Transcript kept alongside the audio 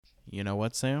You know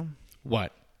what, Sam?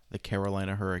 What? The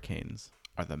Carolina Hurricanes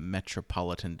are the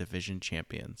Metropolitan Division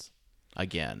champions.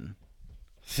 Again.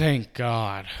 Thank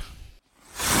God.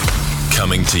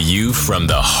 Coming to you from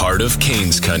the heart of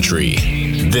Canes country,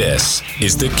 this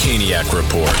is the Caniac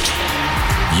Report.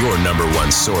 Your number one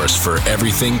source for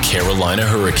everything Carolina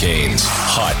Hurricanes.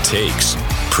 Hot takes,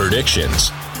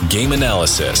 predictions, game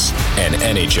analysis, and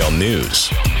NHL news.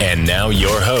 And now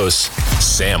your hosts,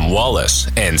 Sam Wallace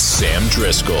and Sam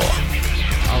Driscoll.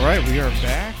 All right, we are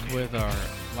back with our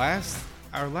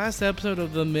last episode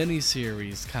of the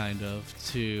mini-series, kind of,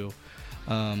 to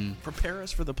Prepare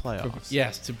us for the playoffs.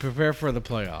 Yes, to prepare for the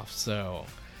playoffs. So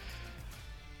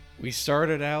we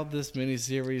started out this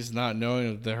mini-series not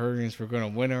knowing if the Hurricanes were going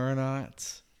to win or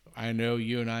not. I know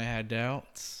you and I had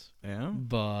doubts. Yeah?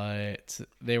 But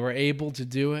they were able to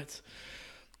do it,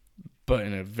 but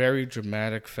in a very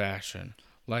dramatic fashion.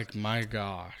 Like, my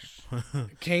gosh.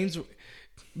 Canes,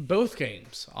 both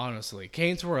games, honestly.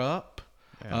 Canes were up,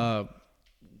 5-2?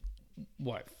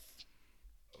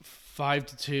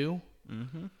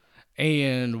 Mm-hmm.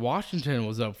 And Washington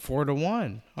was up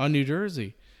 4-1 on New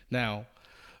Jersey. Now,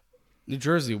 New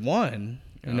Jersey won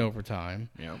in overtime,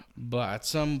 but at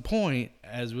some point,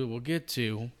 as we will get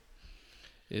to,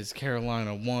 is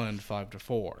Carolina won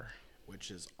 5-4.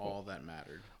 Which is all that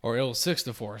mattered. Or it was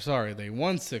 6-4. Sorry, they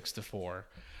won 6-4.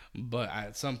 But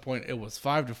at some point it was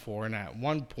 5-4, and at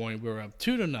one point we were up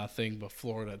 2-0, but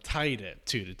Florida tied it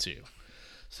 2-2.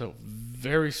 So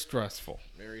very stressful.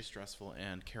 Very stressful.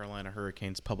 And Carolina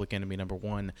Hurricanes public enemy number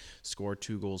one scored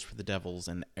 2 goals for the Devils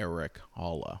and Eric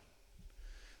Holla.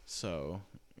 So,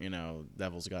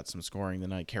 Devils got some scoring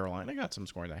tonight. Carolina got some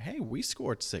scoring. Hey, we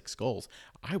scored 6 goals.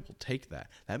 I will take that.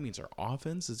 That means our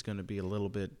offense is going to be a little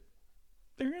bit.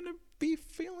 They're going to be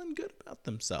feeling good about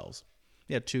themselves.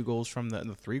 Yeah, 2 goals from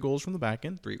the 3 goals from the back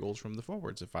end, 3 goals from the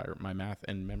forwards, if my math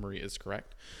and memory is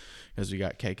correct. Because we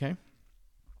got KK,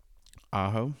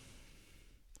 Aho,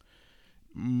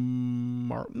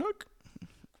 Martinook.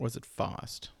 Was it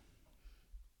Fost?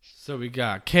 So we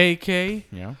got KK,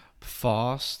 Yeah.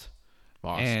 Fost,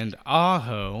 and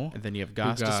Aho. And then you have who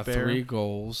got Gostisbehere. 3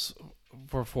 goals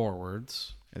for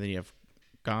forwards. And then you have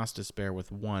Gostisbehere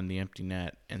with one, the empty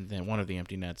net, and then one of the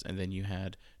empty nets, and then you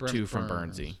had 2 from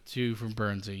Bernsey. 2 from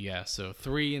Bernsey, yeah. So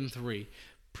 3 and 3,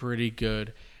 pretty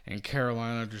good. And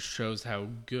Carolina just shows how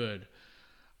good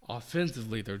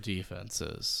offensively their defense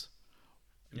is.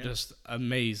 Yeah. Just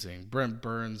amazing. Brent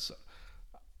Burns,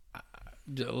 a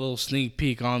little sneak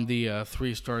peek on the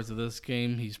 3 stars of this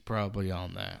game. He's probably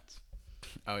on that.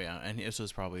 Oh, yeah, and this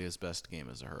was probably his best game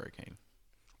as a Hurricane.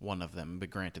 One of them,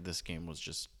 but granted, this game was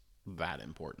just that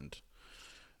important.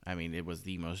 I mean, it was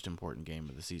the most important game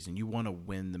of the season. You want to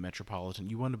win the Metropolitan.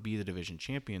 You want to be the division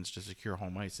champions to secure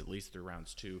home ice at least through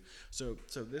rounds 2. So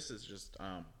this is just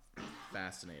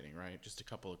fascinating, right? Just a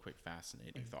couple of quick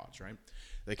fascinating thoughts, right?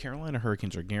 The Carolina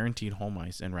Hurricanes are guaranteed home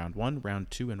ice in round 1,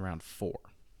 round 2, and round 4.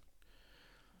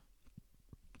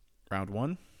 Round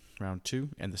 1, round 2,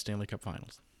 and the Stanley Cup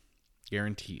Finals.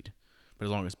 Guaranteed. But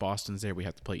as long as Boston's there, we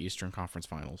have to play Eastern Conference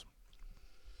Finals.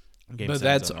 But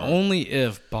that's only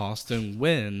if Boston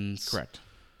wins. Correct.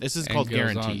 This is called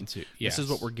guaranteed. Yes. This is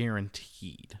what we're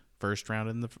guaranteed. First round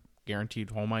in the guaranteed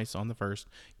home ice on the first,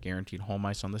 guaranteed home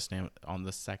ice on the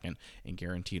second, and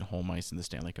guaranteed home ice in the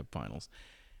Stanley Cup Finals.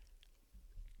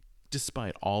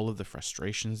 Despite all of the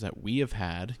frustrations that we have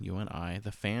had, you and I,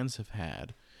 the fans have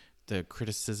had, the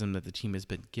criticism that the team has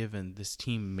been given, this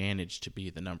team managed to be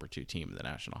the number 2 team in the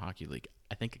National Hockey League.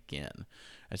 I think again.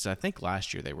 I think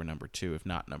last year they were number 2, if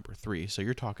not number 3. So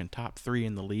you're talking top 3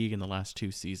 in the league in the last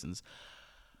 2 seasons.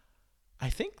 I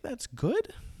think that's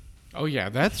good. Oh, yeah,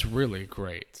 that's really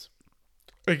great.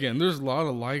 Again, there's a lot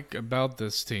to like about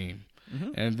this team.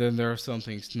 Mm-hmm. And then there are some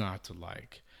things not to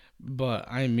like. But,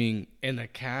 I mean, in a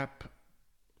cap-spaced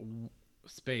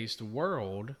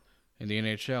world in the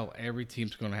NHL, every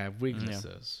team's going to have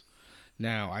weaknesses. Yeah.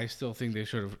 Now, I still think they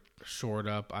should have shored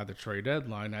up at the trade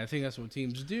deadline. I think that's what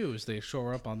teams do, is they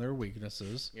shore up on their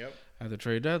weaknesses at the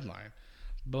trade deadline.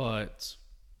 But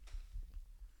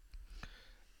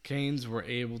Canes were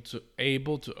able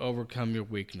to overcome your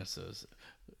weaknesses.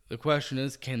 The question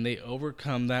is, can they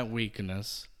overcome that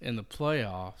weakness in the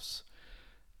playoffs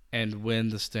and win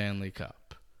the Stanley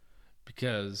Cup?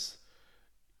 Because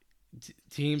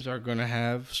teams are going to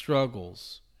have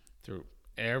struggles through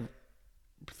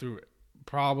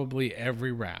probably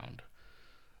every round.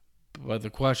 But the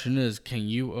question is, can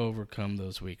you overcome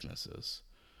those weaknesses?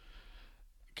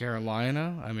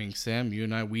 Carolina, I mean, Sam, you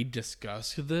and I, we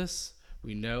discussed this.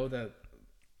 We know that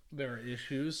there are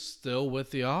issues still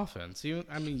with the offense. Even,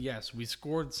 I mean, yes, we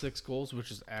scored 6 goals,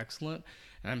 which is excellent.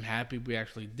 And I'm happy we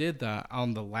actually did that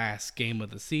on the last game of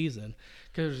the season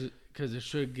because it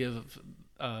should give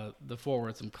the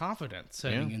forward some confidence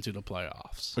heading into the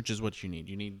playoffs. Which is what you need.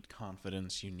 You need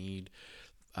confidence. You need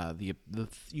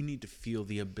you need to feel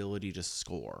the ability to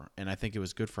score. And I think it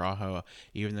was good for Aho,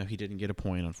 even though he didn't get a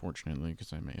point, unfortunately,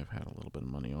 because I may have had a little bit of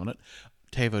money on it.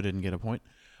 Tavo didn't get a point.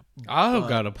 Aho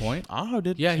got a point. Aho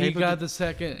did. Yeah, he Tavo got did, the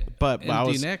second but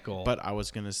empty net goal. But I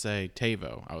was gonna say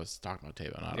Tavo. I was talking about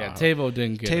Tavo, not Aho. Tavo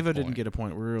didn't get. Tavo didn't get a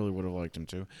point. We really would have liked him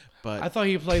to. But I thought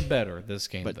he played better this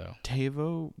game, but though.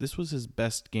 Tavo, this was his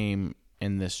best game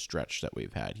in this stretch that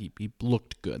we've had. He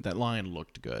looked good. That line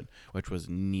looked good, which was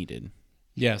needed.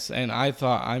 Yes, and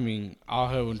Aho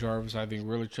and Jarvis, I think,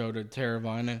 really showed it.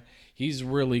 Taravana, he's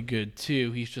really good,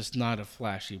 too. He's just not a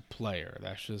flashy player.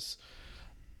 That's just...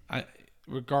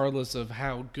 regardless of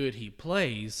how good he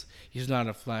plays, he's not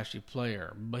a flashy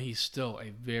player. But he's still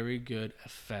a very good,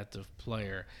 effective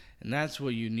player. And that's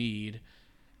what you need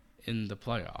in the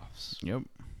playoffs. Yep.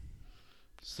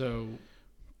 So,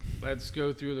 let's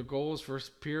go through the goals.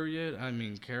 First period,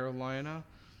 Carolina...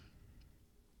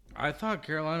 I thought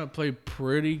Carolina played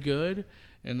pretty good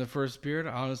in the first period.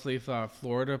 I honestly thought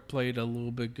Florida played a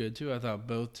little bit good too. I thought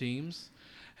both teams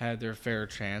had their fair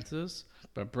chances.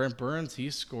 But Brent Burns, he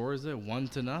scores it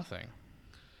 1-0.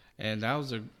 And that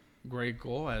was a great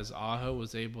goal as Aho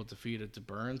was able to feed it to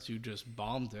Burns, who just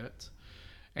bombed it.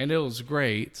 And it was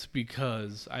great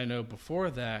because I know before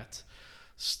that,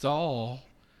 Stahl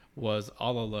was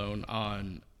all alone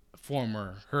on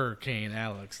former Hurricane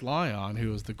Alex Lyon, who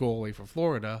was the goalie for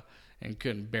Florida, and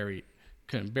couldn't bury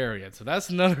it. So that's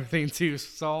another thing too.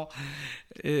 Stahl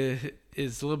is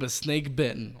a little bit snake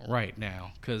bitten right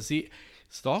now because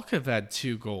Stahl could have had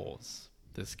 2 goals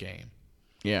this game.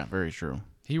 Yeah, very true.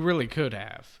 He really could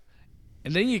have.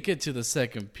 And then you get to the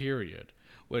second period,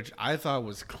 which I thought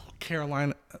was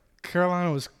Carolina.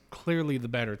 Carolina was clearly the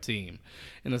better team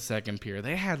in the second period.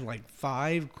 They had like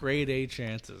 5 grade A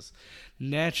chances.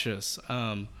 Natchez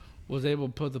was able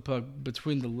to put the puck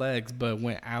between the legs, but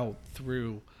went out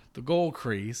through the goal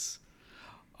crease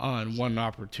on one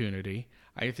opportunity.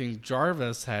 I think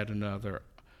Jarvis had another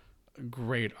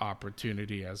great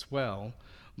opportunity as well,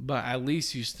 but at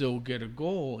least you still get a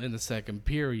goal in the second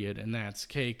period, and that's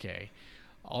KK.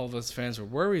 All of us fans were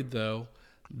worried, though,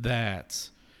 that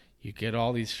you get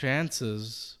all these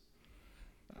chances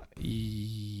and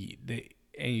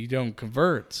you don't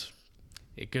convert.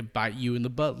 It could bite you in the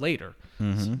butt later.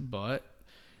 Mm-hmm. But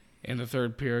in the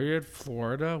third period,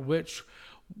 Florida, which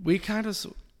you kind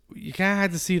of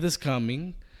had to see this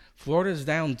coming. Florida's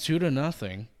down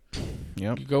 2-0.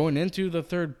 Yep. Going into the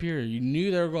third period, you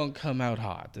knew they were going to come out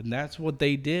hot, and that's what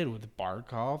they did with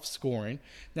Barkov scoring.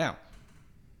 Now,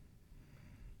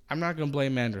 I'm not going to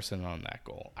blame Anderson on that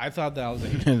goal. I thought that was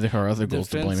there are other goals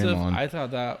to blame him on. I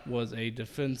thought that was a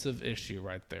defensive issue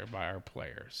right there by our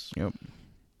players. Yep.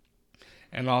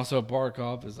 And also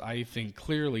Barkov is, I think,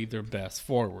 clearly their best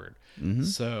forward. Mm-hmm.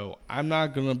 So I'm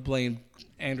not going to blame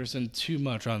Anderson too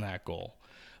much on that goal.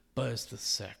 But it's the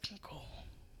second goal.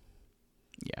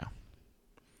 Yeah.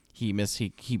 He missed.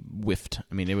 He whiffed.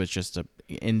 I mean, it was just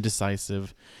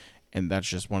indecisive, and that's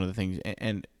just one of the things.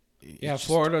 And yeah,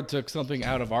 Florida took something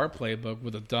out of our playbook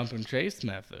with a dump and chase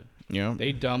method. Yeah.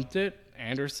 They dumped it.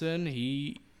 Anderson,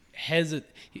 the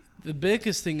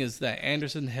biggest thing is that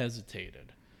Anderson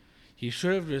hesitated. He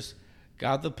should have just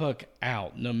got the puck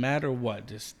out, no matter what.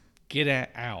 Just get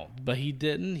it out. But he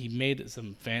didn't. He made it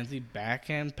some fancy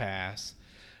backhand pass.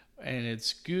 And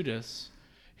it's Gudis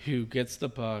who gets the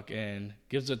puck and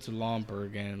gives it to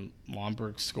Lomberg, and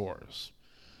Lomberg scores.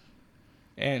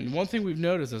 And one thing we've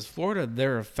noticed is Florida,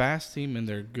 they're a fast team and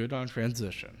they're good on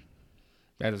transition.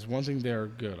 That is one thing they're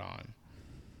good on.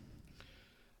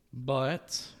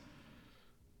 But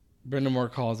Brendan Moore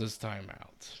calls his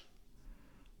timeout.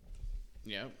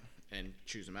 Yep, and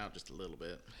chews him out just a little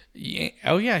bit. Yeah.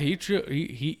 Oh yeah, he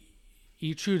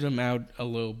chewed him out a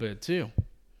little bit too.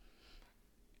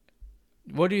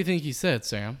 What do you think he said,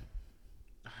 Sam?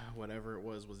 Whatever it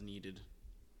was needed.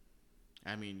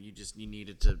 I mean, you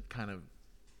needed to kind of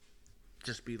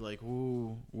just be like,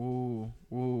 woo, woo,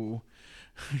 woo,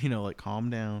 like calm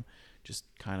down. Just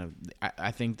kind of,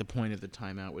 I think the point of the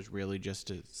timeout was really just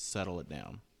to settle it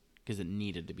down because it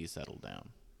needed to be settled down.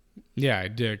 Yeah, I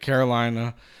did.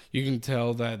 Carolina, you can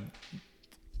tell that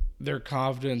their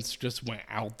confidence just went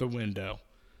out the window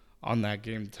on that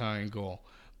game-tying goal.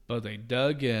 But they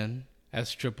dug in,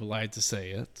 as Triple liked to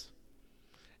say it,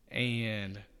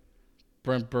 and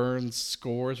Brent Burns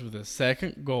scores with a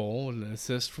second goal, an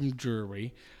assist from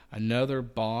Drury, another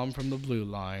bomb from the blue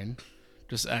line,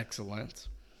 just excellent.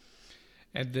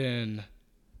 And then,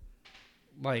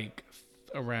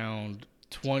 around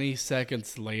 20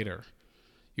 seconds later,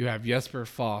 you have Jesper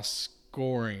Foss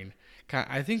scoring.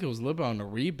 I think it was a little bit on a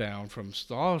rebound from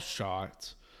Stahl's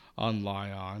shot on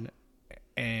Lyon,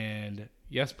 and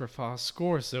Jesper Foss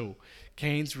scores. So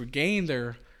Canes regain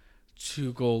their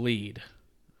 2-goal lead,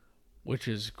 which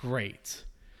is great.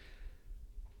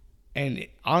 And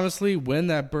honestly, when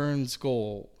that Burns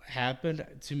goal happened,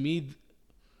 to me,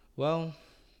 well,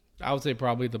 I would say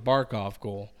probably the Barkov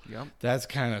goal. Yep. That's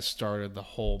kind of started the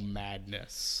whole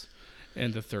madness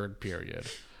in the third period.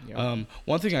 Yep.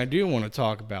 One thing I do want to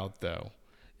talk about, though,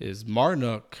 is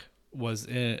Marnook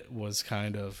was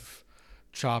kind of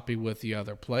choppy with the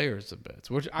other players a bit,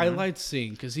 which I liked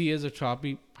seeing because he is a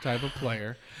choppy type of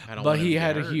player. But he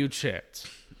had a huge hit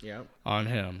on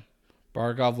him.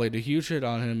 Barkov laid a huge hit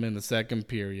on him in the second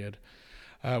period.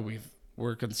 We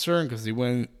were concerned because he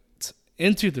went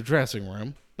into the dressing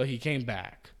room, but he came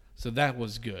back. So that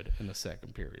was good in the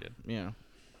second period. Yeah,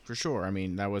 for sure. I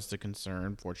mean, that was the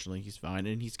concern. Fortunately, he's fine,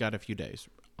 and he's got a few days.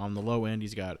 On the low end,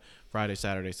 he's got Friday,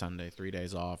 Saturday, Sunday, 3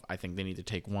 days off. I think they need to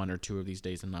take 1 or 2 of these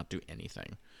days and not do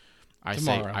anything.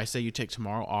 I say you take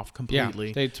tomorrow off completely.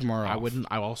 Yeah, take tomorrow off.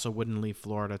 I also wouldn't leave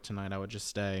Florida tonight. I would just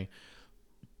stay.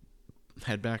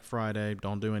 Head back Friday.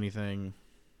 Don't do anything.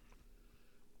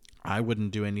 I wouldn't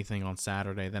do anything on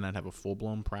Saturday. Then I'd have a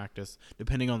full-blown practice,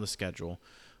 depending on the schedule.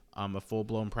 A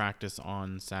full-blown practice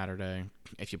on Saturday.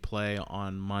 If you play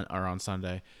on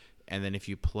Sunday, and then if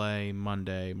you play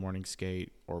Monday morning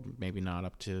skate, or maybe not,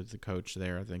 up to the coach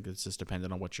there. I think it's just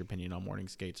dependent on what your opinion on morning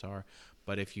skates are.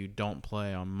 But if you don't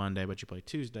play on Monday, but you play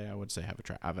Tuesday, I would say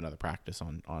have another practice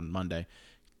on Monday.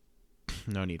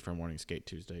 No need for a morning skate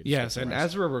Tuesday. Yes, and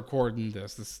as we're recording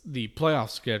this, the playoff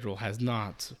schedule has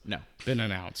not been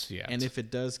announced yet. And if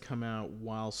it does come out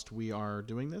whilst we are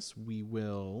doing this, we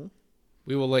will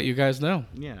let you guys know.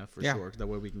 Yeah, for sure. That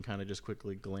way we can kind of just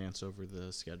quickly glance over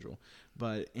the schedule.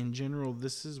 But in general,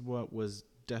 this is what was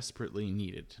desperately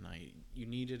needed tonight. You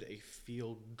needed a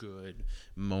feel-good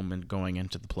moment going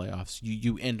into the playoffs.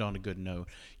 You end on a good note.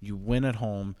 You win at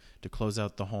home to close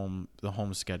out the home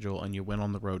schedule, and you win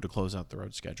on the road to close out the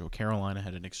road schedule. Carolina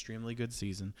had an extremely good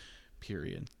season,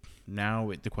 period.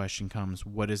 Now the question comes,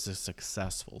 what is a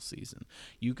successful season?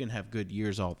 You can have good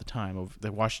years all the time.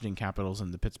 The Washington Capitals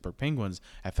and the Pittsburgh Penguins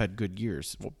have had good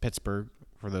years. Well, Pittsburgh,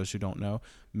 for those who don't know,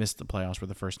 missed the playoffs for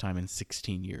the first time in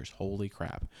 16 years. Holy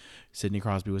crap. Sidney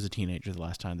Crosby was a teenager the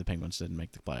last time the Penguins didn't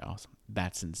make the playoffs.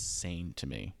 That's insane to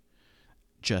me.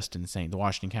 Just insane. The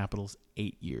Washington Capitals,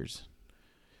 8 years.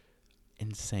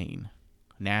 Insane.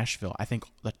 Nashville, I think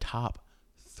the top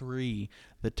three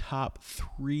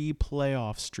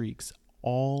playoff streaks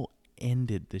all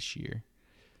ended this year.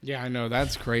 Yeah, I know.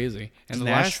 That's crazy. And the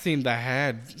last team that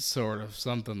had sort of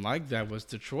something like that was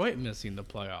Detroit missing the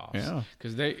playoffs. Yeah.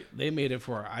 Because they made it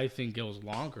for, I think it was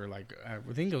longer. Like, I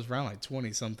think it was around like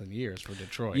 20-something years for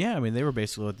Detroit. Yeah, I mean, they were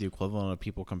basically the equivalent of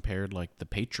people compared like the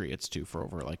Patriots to for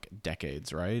over like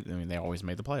decades, right? I mean, they always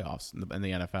made the playoffs in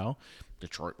the NFL.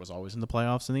 Detroit was always in the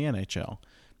playoffs in the NHL.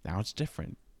 Now it's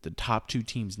different. The top 2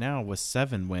 teams now with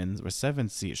 7 wins, with 7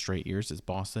 straight years, is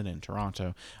Boston and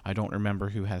Toronto. I don't remember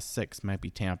who has 6. Might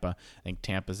be Tampa. I think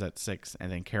Tampa's at 6,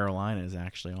 and then Carolina is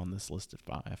actually on this list at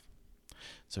 5.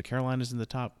 So Carolina's in the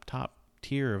top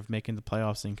tier of making the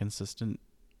playoffs in consistent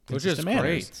which is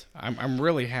manners. Great. I'm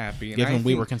really happy. Given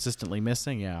we were consistently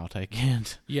missing, I'll take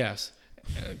it. Yes,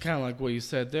 kind of like what you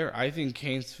said there. I think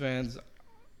Canes fans,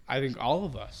 I think all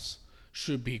of us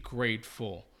should be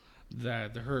grateful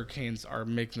that the Hurricanes are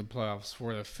making the playoffs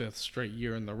for the 5th straight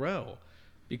year in a row,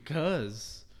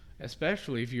 because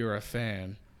especially if you're a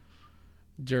fan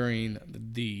during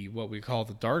the what we call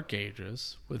the dark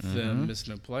ages, with them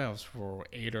missing the playoffs for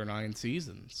 8 or 9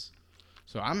 seasons.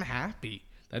 So I'm happy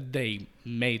that they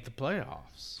made the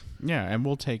playoffs. Yeah, and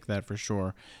we'll take that for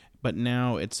sure. But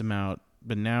now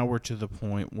we're to the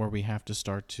point where we have to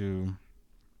start to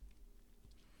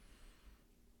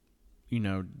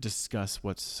discuss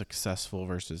what's successful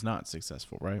versus not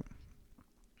successful, right?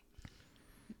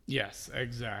 Yes,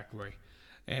 exactly.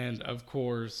 And of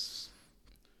course,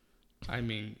 I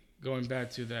mean, going back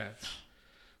to that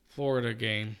Florida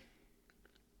game,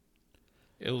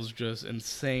 it was just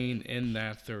insane in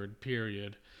that third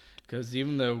period. Because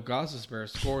even though Gostisbehere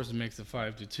scores and makes it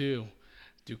 5-2,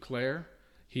 Duclair,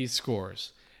 he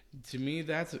scores. To me,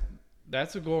 that's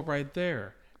a goal right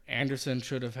there. Anderson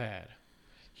should have had.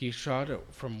 He shot it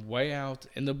from way out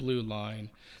in the blue line.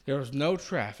 There was no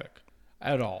traffic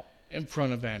at all in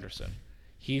front of Anderson.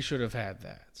 He should have had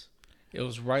that. It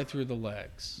was right through the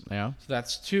legs. Yeah. So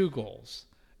that's 2 goals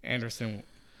Anderson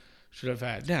should have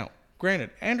had. Now,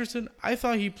 granted, Anderson, I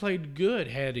thought he played good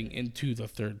heading into the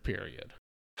third period.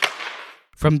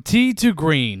 From tee to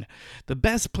green, the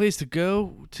best place to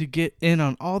go to get in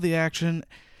on all the action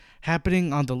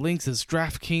happening on the links is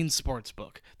DraftKings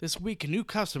Sportsbook. This week, new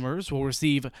customers will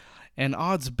receive an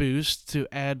odds boost to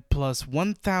add plus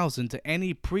 1,000 to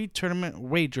any pre-tournament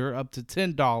wager up to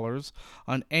 $10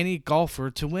 on any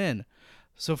golfer to win.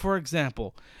 So, for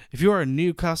example, if you are a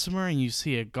new customer and you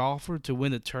see a golfer to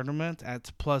win the tournament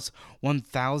at plus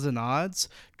 1,000 odds,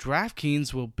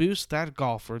 DraftKings will boost that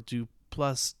golfer to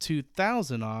plus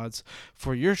 2,000 odds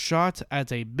for your shot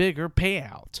at a bigger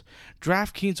payout.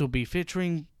 DraftKings will be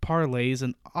featuring parlays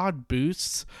and odd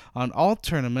boosts on all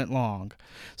tournament long.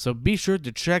 So be sure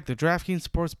to check the DraftKings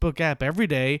Sportsbook app every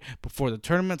day before the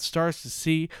tournament starts to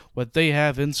see what they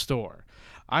have in store.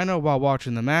 I know while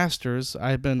watching the Masters,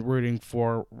 I've been rooting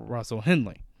for Russell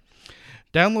Henley.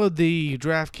 Download the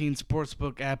DraftKings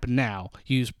Sportsbook app now.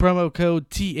 Use promo code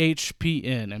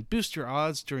THPN and boost your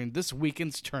odds during this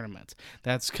weekend's tournament.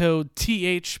 That's code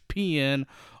THPN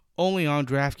only on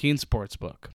DraftKings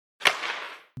Sportsbook.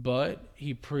 But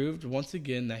he proved once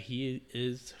again that he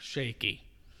is shaky,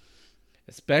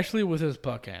 especially with his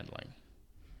puck handling.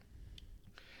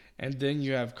 And then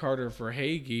you have Carter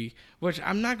Verhaeghe, which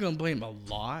I'm not going to blame a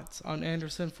lot on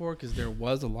Anderson for because there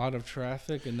was a lot of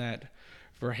traffic in that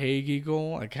Verhaeghe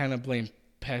goal. I kind of blame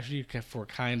Pesce for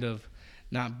kind of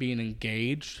not being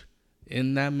engaged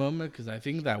in that moment because I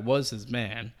think that was his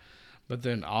man. But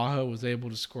then Aho was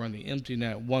able to score on the empty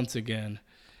net once again,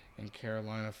 and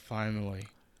Carolina finally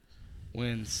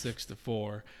wins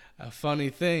 6-4. A funny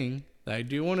thing that I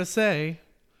do want to say,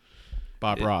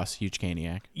 Bob Ross, huge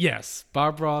Caniac. yes,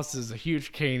 Bob Ross is a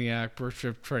huge Caniac for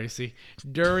Tripp Tracy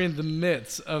during the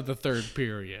midst of the third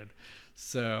period.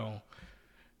 So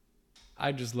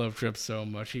I just love Tripp so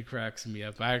much. He cracks me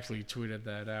up. I actually tweeted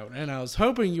that out, and I was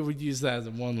hoping you would use that as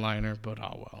a one-liner, but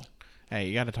oh well. Hey,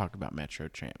 you got to talk about Metro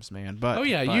Champs, man. But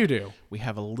You do. We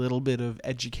have a little bit of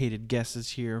educated guesses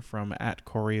here from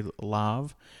 @Corey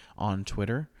Lav on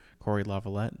Twitter, Corey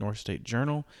Lavalette, North State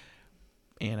Journal,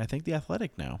 and I think The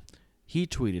Athletic now. He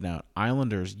tweeted out,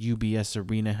 Islanders UBS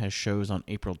Arena has shows on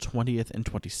April 20th and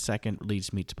 22nd.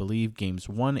 Leads me to believe games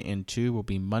 1 and 2 will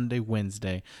be Monday,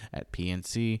 Wednesday at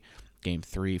PNC. Game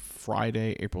 3,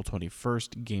 Friday, April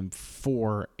 21st. Game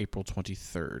 4, April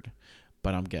 23rd.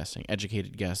 But I'm guessing.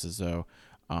 Educated guesses, though,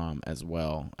 as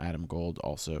well. Adam Gold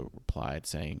also replied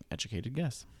saying educated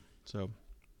guess. So,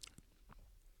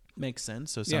 makes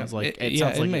sense. So, it sounds like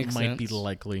it might be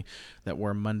likely that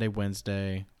we're Monday,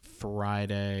 Wednesday,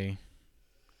 Friday,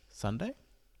 Sunday?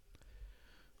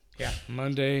 Yeah,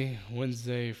 Monday,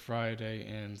 Wednesday, Friday,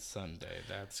 and Sunday.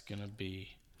 That's going to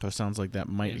be... So it sounds like that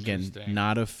might, again,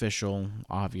 not official,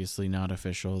 obviously not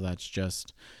official. That's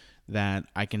just that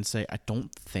I can say I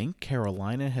don't think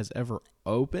Carolina has ever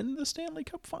opened the Stanley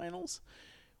Cup Finals,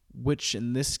 which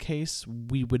in this case,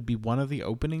 we would be one of the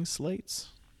opening slates.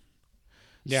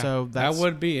 Yeah, so that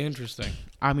would be interesting.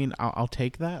 I mean, I'll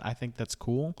take that. I think that's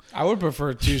cool. I would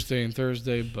prefer Tuesday and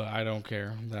Thursday, but I don't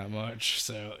care that much.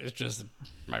 So it's just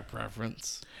my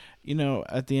preference. You know,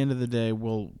 at the end of the day,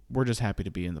 we're just happy to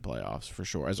be in the playoffs for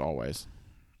sure, as always.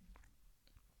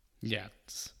 Yeah,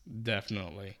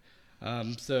 definitely.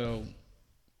 So,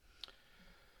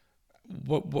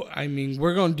 what I mean,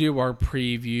 we're going to do our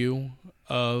preview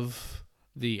of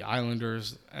the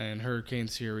Islanders and Hurricane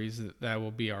series. That will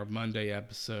be our Monday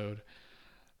episode.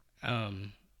 But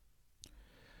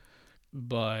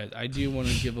I do want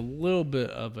to give a little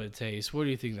bit of a taste. What do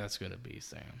you think that's going to be,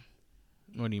 Sam?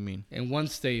 What do you mean? In one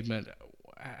statement,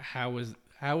 how is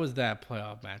that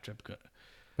playoff matchup good?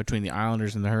 Between the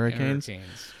Islanders and the Hurricanes?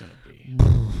 Hurricanes going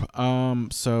to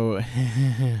be. So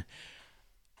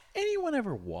anyone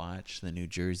ever watch the New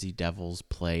Jersey Devils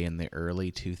play in the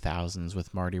early 2000s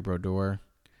with Marty Brodeur?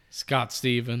 Scott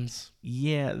Stevens.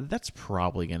 Yeah, that's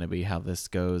probably going to be how this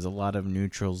goes. A lot of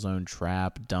neutral zone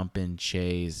trap, dump and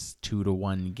chase,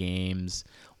 2-1 games,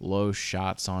 low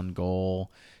shots on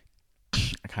goal.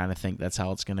 I kind of think that's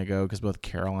how it's going to go because both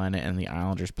Carolina and the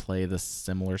Islanders play the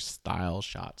similar style,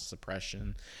 shot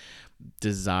suppression,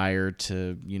 desire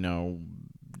to,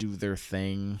 do their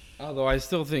thing. Although I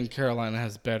still think Carolina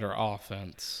has better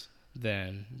offense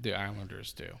than the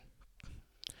Islanders do.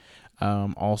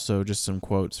 Also, just some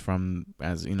quotes from,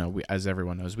 as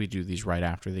everyone knows, we do these right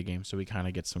after the game, so we kind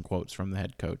of get some quotes from the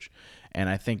head coach. And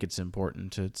I think it's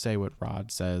important to say what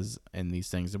Rod says in these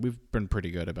things, and we've been pretty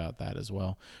good about that as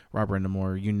well. Rob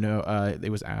Brindamore, it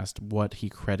was asked what he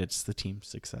credits the team's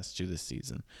success to this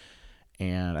season.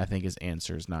 And I think his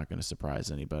answer is not going to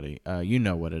surprise anybody. You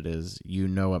know what it is. You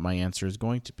know what my answer is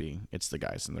going to be. It's the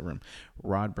guys in the room.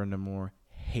 Rod Brindamore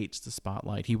hates the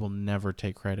spotlight. He will never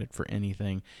take credit for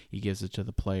anything. He gives it to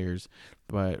the players.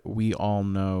 But we all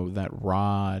know that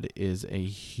Rod is a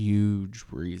huge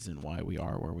reason why we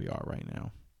are where we are right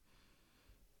now.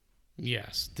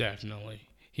 Yes, definitely.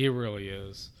 He really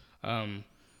is.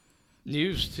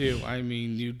 News, too. I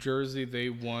mean, New Jersey, they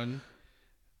won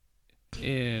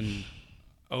in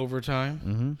overtime.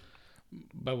 Mm-hmm.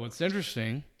 But what's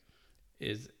interesting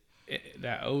is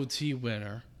that OT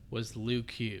winner was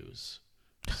Luke Hughes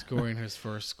scoring his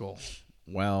first goal.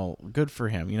 Well, good for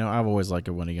him. You know, I've always liked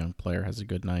it when a young player has a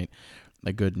good night,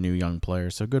 a good new young player.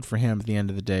 So good for him. At the end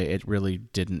of the day, it really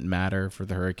didn't matter for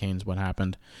the Hurricanes what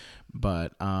happened.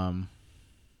 But I'm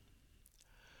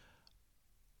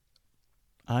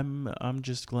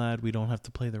just glad we don't have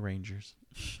to play the Rangers.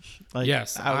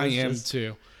 Yes, I am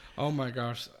too. Oh my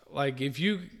gosh! Like if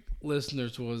you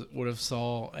listeners would have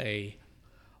saw a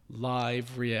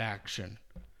live reaction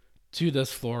to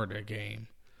this Florida game,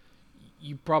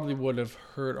 you probably would have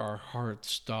heard our heart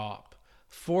stop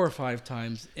 4 or 5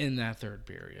 times in that third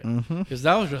period because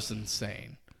that was just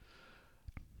insane.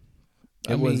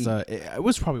 It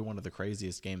was probably one of the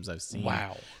craziest games I've seen.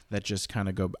 Wow. That just kind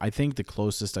of go. I think the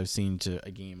closest I've seen to a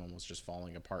game almost just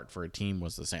falling apart for a team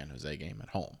was the San Jose game at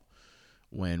home,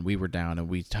 when we were down and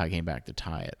we came back to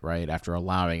tie it, right? After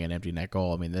allowing an empty net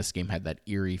goal. I mean, this game had that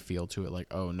eerie feel to it, like,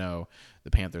 oh no,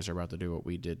 the Panthers are about to do what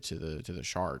we did to the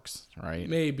Sharks, right?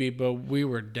 Maybe, but we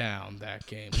were down that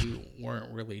game. We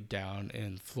weren't really down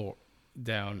in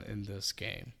this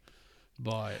game.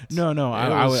 But no,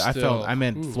 I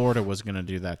meant oof. Florida was going to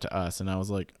do that to us, and I was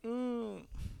like,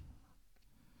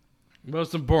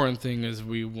 Most important thing is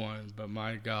we won, but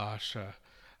my gosh,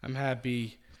 I'm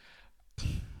happy.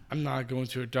 I'm not going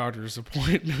to a doctor's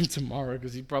appointment tomorrow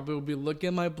because he probably will be looking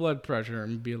at my blood pressure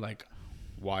and be like,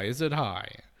 why is it high?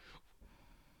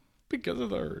 Because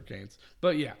of the Hurricanes.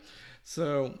 But yeah,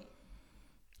 so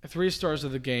 3 stars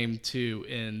of the game to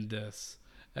end this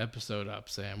episode up.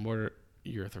 Sam, what are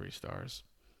your 3 stars?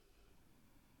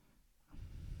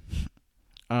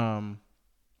 3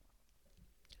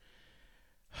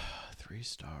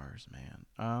 stars, man.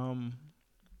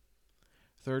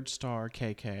 3rd star,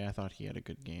 KK. I thought he had a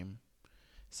good game.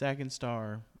 2nd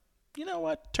star, you know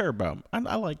what? Turbo.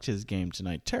 I liked his game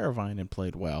tonight. Teravainen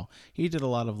played well. He did a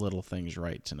lot of little things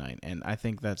right tonight, and I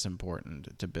think that's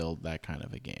important to build that kind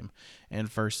of a game. And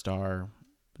 1st star,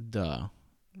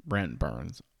 Brent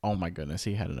Burns. Oh my goodness,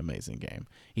 he had an amazing game.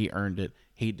 He earned it.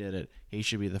 He did it. He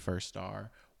should be the 1st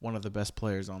star. One of the best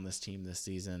players on this team this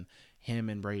season. Him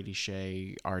and Brady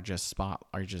Shea are just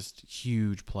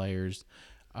huge players.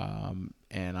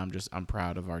 And I'm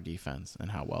proud of our defense and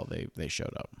how well they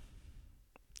showed up.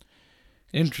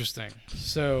 Interesting.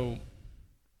 So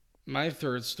my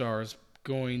 3rd star is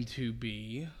going to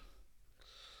be,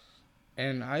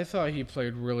 and I thought he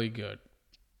played really good.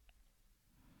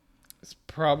 It's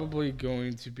probably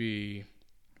going to be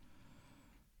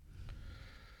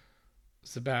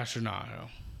Sebastian Aho.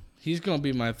 He's going to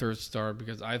be my 3rd star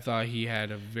because I thought he had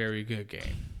a very good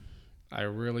game. I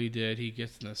really did. He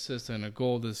gets an assist and a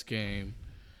goal this game.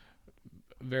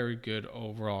 Very good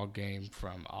overall game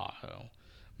from Aho.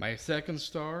 My 2nd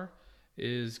star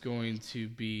is going to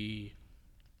be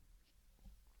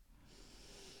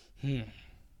No,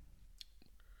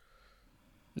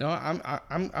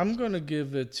 I'm going to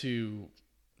give it to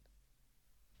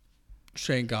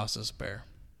Shane Gostisbehere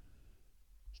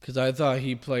because I thought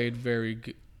he played very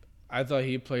good. I thought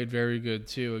he played very good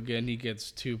too. Again, he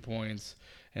gets 2 points,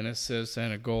 an assist,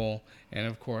 and a goal. And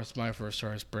of course, my 1st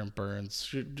star is Brent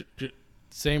Burns.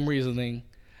 Same reasoning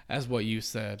as what you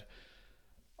said.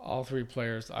 All 3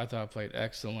 players I thought played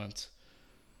excellent.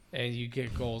 And you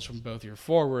get goals from both your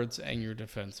forwards and your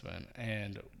defensemen.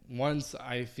 And once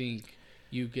I think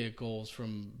you get goals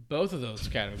from both of those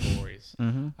categories,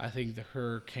 I think the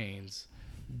Hurricanes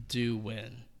do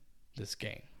win this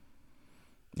game.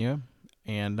 Yeah.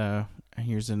 And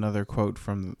here's another quote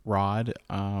from Rod.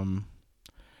 I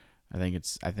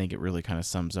think it really kind of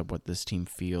sums up what this team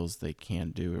feels they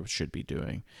can do or should be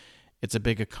doing. It's a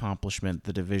big accomplishment,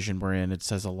 the division we're in. It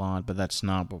says a lot, but that's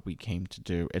not what we came to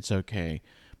do. It's okay,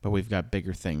 but we've got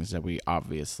bigger things that we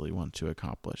obviously want to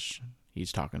accomplish.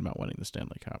 He's talking about winning the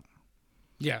Stanley Cup.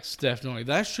 Yes, definitely.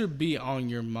 That should be on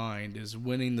your mind, is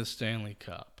winning the Stanley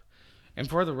Cup. And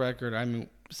for the record, I mean,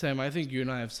 Sam, I think you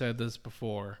and I have said this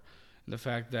before, the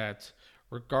fact that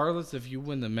regardless if you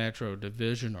win the Metro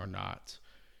Division or not,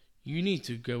 you need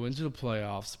to go into the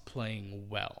playoffs playing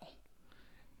well.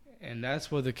 And that's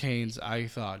what the Canes, I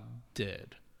thought,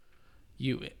 did.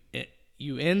 You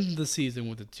end the season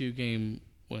with a 2-game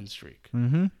win streak.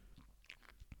 2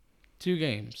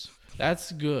 games.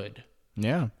 That's good.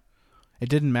 Yeah. It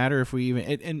didn't matter if we even.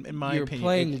 In my You're opinion,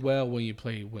 playing well when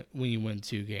you win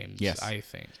 2 games. Yes. I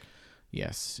think.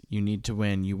 Yes, you need to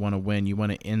win. You want to win. You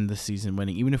want to end the season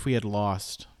winning. Even if we had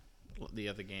lost the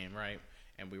other game, right,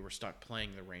 and we were stuck playing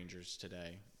the Rangers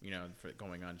today, for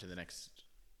going on to the next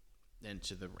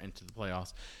into the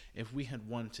playoffs. If we had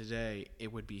won today,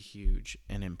 it would be huge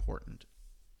and important,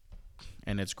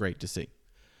 and it's great to see.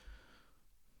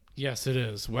 Yes, it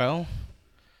is. Well,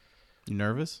 you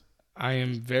nervous? I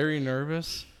am very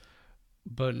nervous,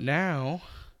 but now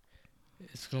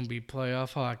it's going to be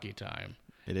playoff hockey time.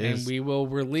 It is. And we will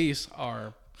release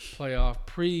our playoff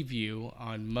preview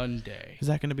on Monday. Is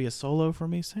that going to be a solo for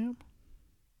me, Sam?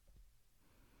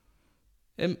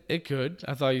 It could.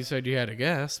 I thought you said you had a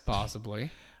guest,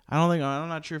 possibly. I'm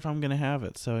not sure if I'm going to have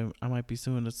it, so I might be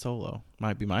doing it solo.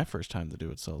 Might be my first time to do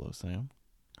it solo, Sam.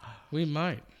 We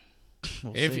might.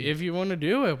 We'll if you want to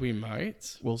do it, we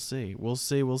might. We'll see. We'll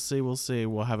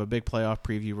have a big playoff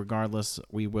preview. Regardless,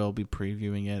 we will be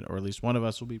previewing it, or at least one of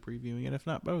us will be previewing it, if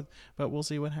not both. But we'll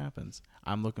see what happens.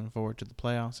 I'm looking forward to the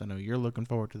playoffs. I know you're looking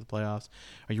forward to the playoffs.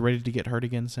 Are you ready to get hurt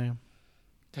again, Sam?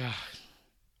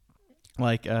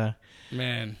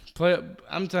 Man,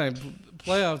 I'm telling you,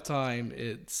 playoff time,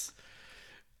 it's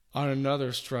on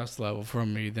another stress level for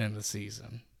me than the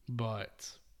season.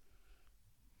 But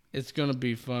it's going to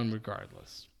be fun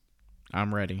regardless.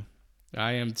 I'm ready.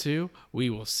 I am too. We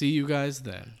will see you guys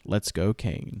then. Let's go,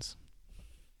 Canes.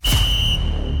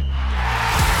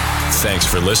 Thanks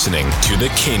for listening to the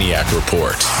Caniac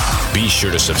Report. Be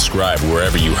sure to subscribe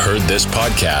wherever you heard this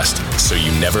podcast so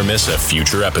you never miss a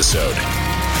future episode.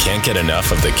 Can't get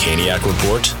enough of the Caniac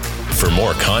Report? For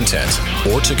more content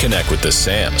or to connect with the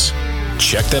Sams,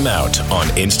 check them out on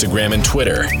Instagram and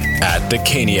Twitter at the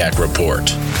Caniac Report.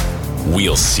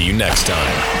 We'll see you next time.